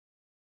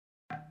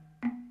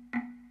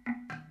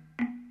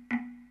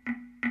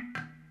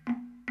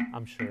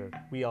I'm sure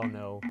we all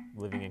know,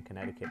 living in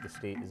Connecticut, the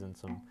state is in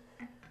some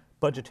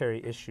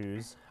budgetary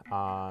issues,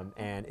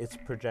 and it's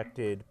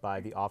projected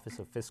by the Office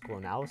of Fiscal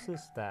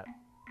Analysis that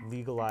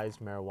legalized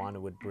marijuana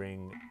would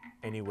bring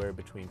anywhere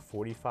between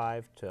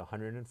 $45 to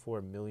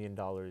 $104 million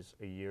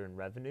a year in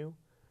revenue.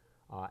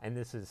 And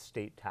this is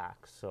state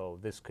tax, so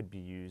this could be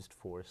used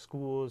for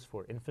schools,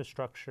 for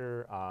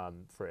infrastructure,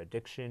 for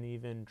addiction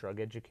even, drug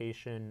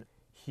education.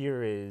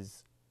 Here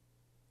is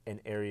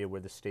an area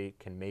where the state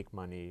can make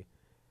money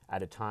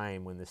at a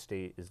time when the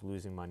state is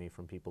losing money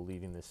from people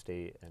leaving the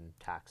state and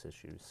tax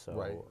issues. So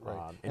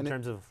Right. in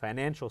terms of the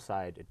financial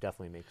side, it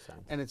definitely makes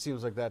sense. And it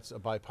seems like that's a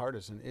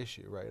bipartisan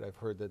issue, right? I've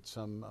heard that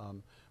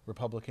some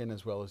Republican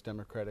as well as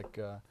Democratic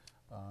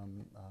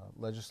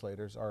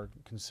legislators are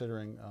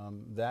considering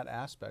that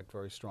aspect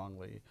very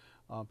strongly.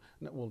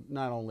 Well,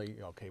 not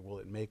only, okay, will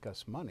it make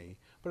us money,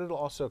 but it'll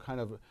also kind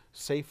of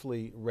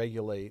safely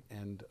regulate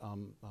and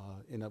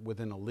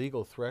within a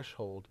legal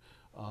threshold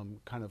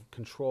kind of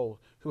control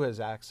who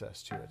has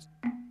access to it.